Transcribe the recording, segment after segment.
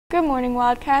Good morning,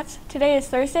 Wildcats. Today is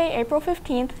Thursday, April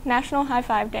 15th, National High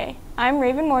Five Day. I'm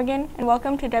Raven Morgan, and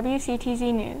welcome to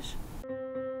WCTZ News.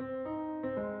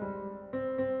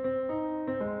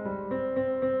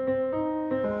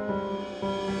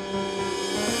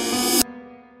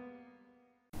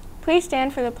 Please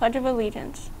stand for the Pledge of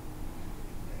Allegiance.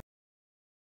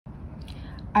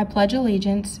 I pledge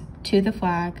allegiance to the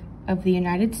flag of the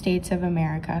United States of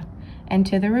America and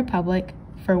to the republic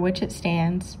for which it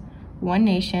stands, one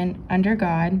nation, under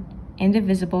God,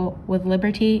 indivisible, with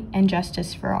liberty and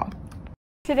justice for all.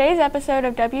 Today's episode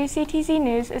of WCTZ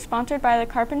News is sponsored by the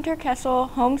Carpenter Kessel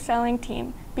Home Selling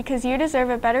Team, because you deserve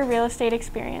a better real estate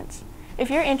experience. If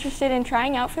you're interested in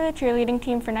trying out for the cheerleading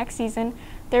team for next season,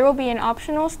 there will be an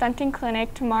optional stunting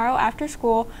clinic tomorrow after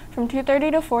school from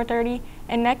 2:30 to 4:30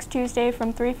 and next Tuesday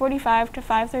from 3:45 to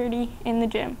 5:30 in the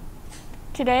gym.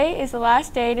 Today is the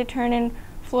last day to turn in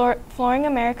Flooring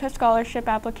America scholarship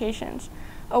applications.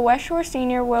 A West Shore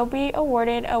senior will be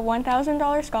awarded a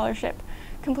 $1,000 scholarship.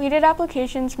 Completed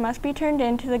applications must be turned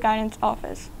in to the guidance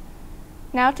office.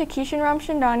 Now to Keishan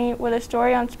Ramchandani with a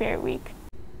story on Spirit Week.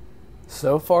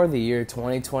 So far, the year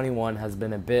 2021 has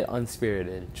been a bit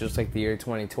unspirited, just like the year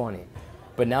 2020.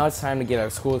 But now it's time to get our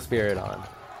school spirit on.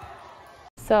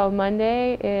 So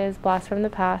Monday is Blast from the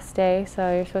Past Day,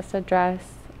 so you're supposed to dress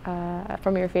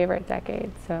from your favorite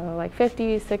decade, so like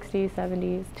 50s, 60s,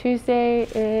 70s. Tuesday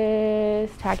is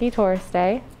Tacky Tourist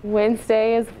Day.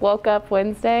 Wednesday is Woke Up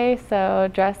Wednesday, so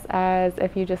dress as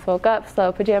if you just woke up,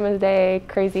 so pajamas day,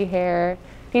 crazy hair.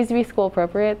 Needs to be school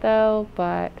appropriate though,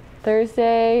 but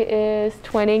Thursday is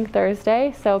Twinning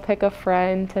Thursday, so pick a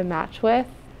friend to match with.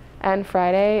 And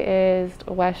Friday is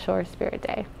West Shore Spirit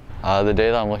Day. The day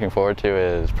that I'm looking forward to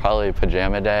is probably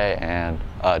Pajama Day and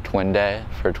Twin Day.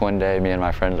 For Twin Day, me and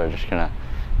my friends are just gonna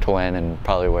twin and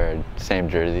probably wear the same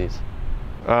jerseys.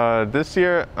 This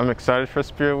year, I'm excited for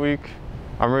Spirit Week.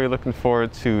 I'm really looking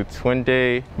forward to Twin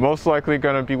Day. Most likely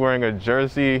gonna be wearing a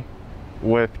jersey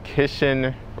with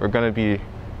Kishin. We're gonna be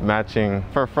matching.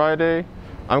 For Friday,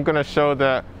 I'm gonna show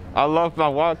that I love my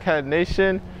Wildcat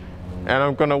Nation, and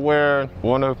I'm gonna wear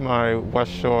one of my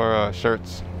West Shore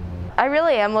shirts. I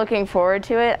really am looking forward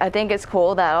to it. I think it's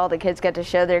cool that all the kids get to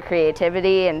show their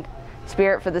creativity and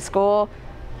spirit for the school,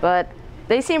 but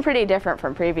they seem pretty different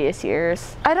from previous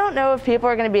years. I don't know if people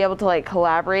are going to be able to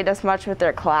collaborate as much with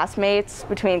their classmates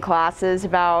between classes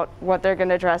about what they're going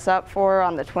to dress up for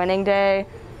on the twinning day.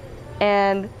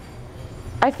 And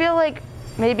I feel like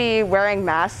maybe wearing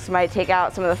masks might take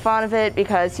out some of the fun of it,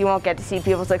 because you won't get to see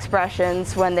people's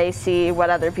expressions when they see what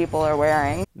other people are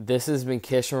wearing. This has been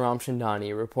Keishan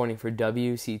Ramchandani reporting for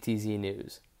WCTZ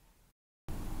News.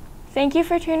 Thank you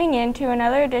for tuning in to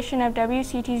another edition of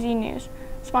WCTZ News,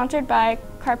 sponsored by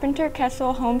Carpenter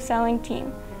Kessel Home Selling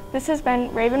Team. This has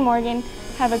been Raven Morgan.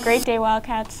 Have a great day,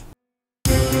 Wildcats.